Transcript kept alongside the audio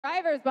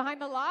Drivers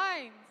behind the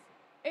lines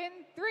in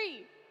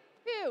 3,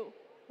 2,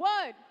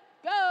 1,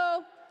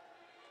 go.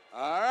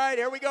 All right,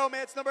 here we go.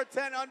 Match number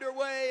 10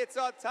 underway. It's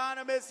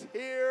autonomous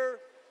here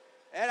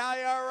at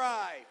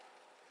IRI.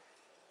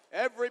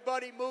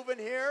 Everybody moving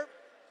here.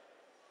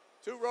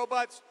 Two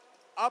robots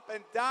up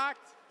and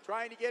docked,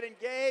 trying to get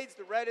engaged.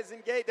 The red is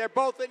engaged. They're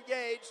both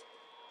engaged.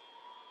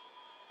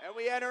 And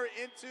we enter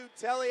into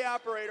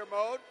teleoperator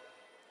mode.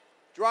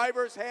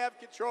 Drivers have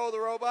control of the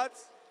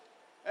robots.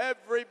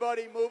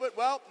 Everybody moving.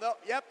 Well, no,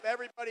 yep,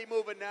 everybody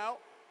moving now.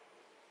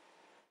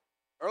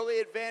 Early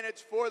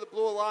advantage for the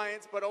Blue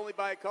Alliance, but only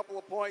by a couple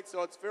of points,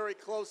 so it's very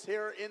close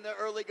here in the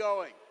early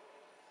going.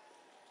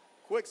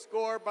 Quick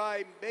score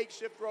by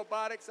Makeshift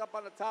Robotics up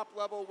on the top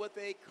level with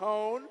a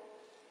cone.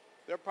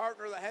 Their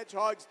partner, the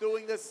Hedgehogs,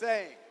 doing the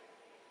same.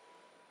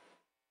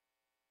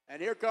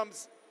 And here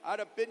comes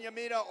out of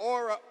Binyamina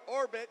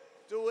Orbit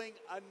doing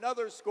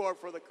another score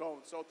for the cone.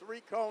 So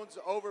 3 cones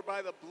over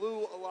by the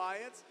Blue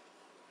Alliance.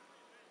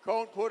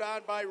 Cone put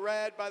on by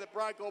red by the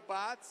Bronco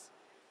Bots.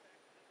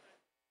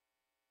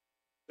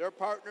 Their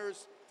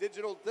partners,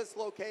 Digital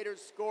Dislocators,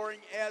 scoring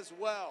as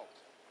well.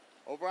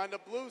 Over on the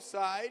blue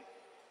side,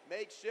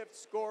 Makeshift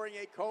scoring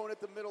a cone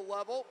at the middle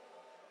level.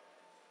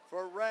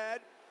 For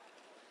red,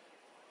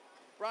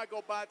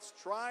 Bronco Bots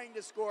trying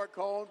to score a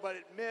cone, but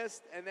it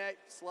missed, and that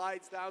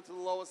slides down to the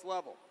lowest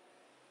level.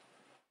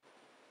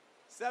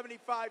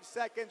 75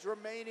 seconds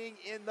remaining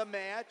in the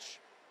match.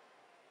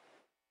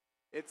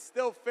 It's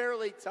still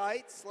fairly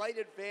tight, slight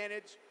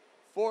advantage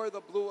for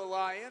the Blue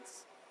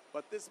Alliance,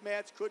 but this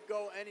match could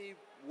go any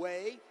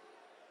way.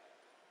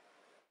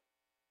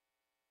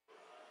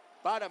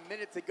 About a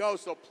minute to go,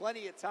 so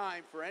plenty of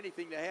time for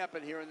anything to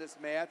happen here in this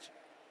match.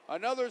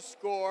 Another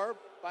score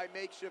by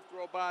Makeshift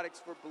Robotics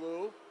for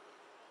Blue.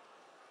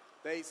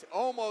 They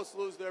almost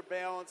lose their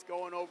balance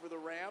going over the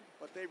ramp,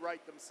 but they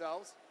right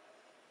themselves.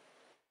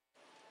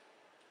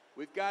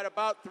 We've got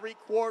about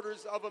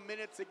 3/4 of a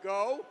minute to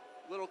go.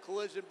 Little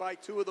collision by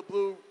 2 of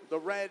the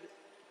red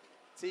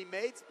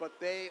teammates, but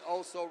they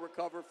also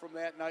recover from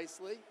that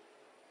nicely.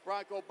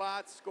 Bronco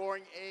Bots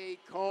scoring a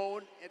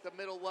cone at the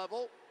middle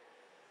level.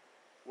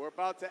 We're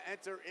about to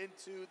enter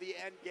into the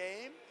end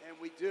game, and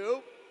we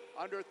do.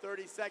 Under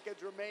 30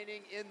 seconds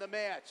remaining in the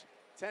match.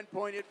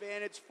 10-point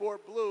advantage for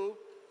Blue.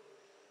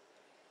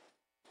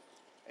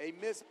 A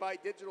miss by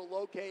Digital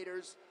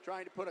Locators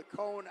trying to put a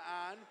cone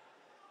on.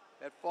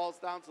 That falls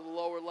down to the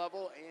lower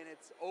level, and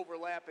it's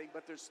overlapping.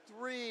 But there's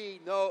three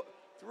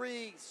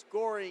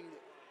scoring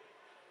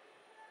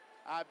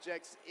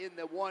objects in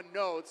the one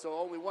node, so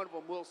only one of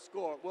them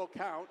will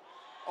count.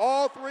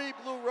 All 3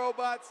 blue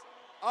robots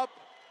up.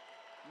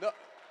 No,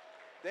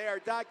 they are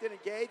docked and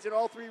engaged, and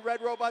all 3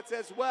 red robots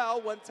as well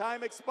when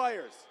time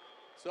expires.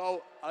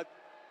 So a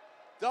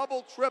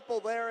double, triple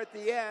there at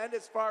the end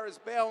as far as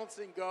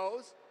balancing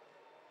goes.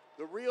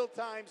 The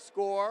real-time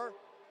score,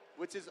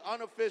 which is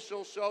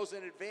unofficial, shows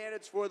an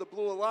advantage for the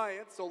Blue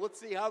Alliance. So let's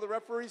see how the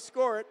referees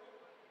score it.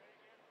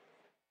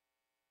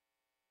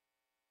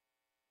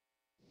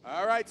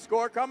 All right,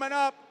 score coming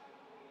up.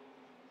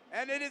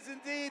 And it is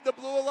indeed the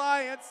Blue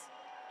Alliance.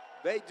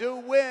 They do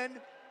win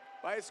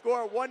by a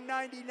score of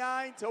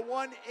 199 to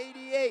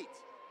 188.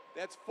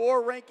 That's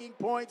 4 ranking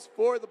points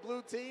for the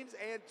blue teams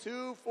and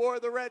 2 for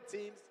the red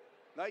teams.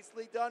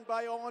 Nicely done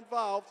by all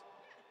involved.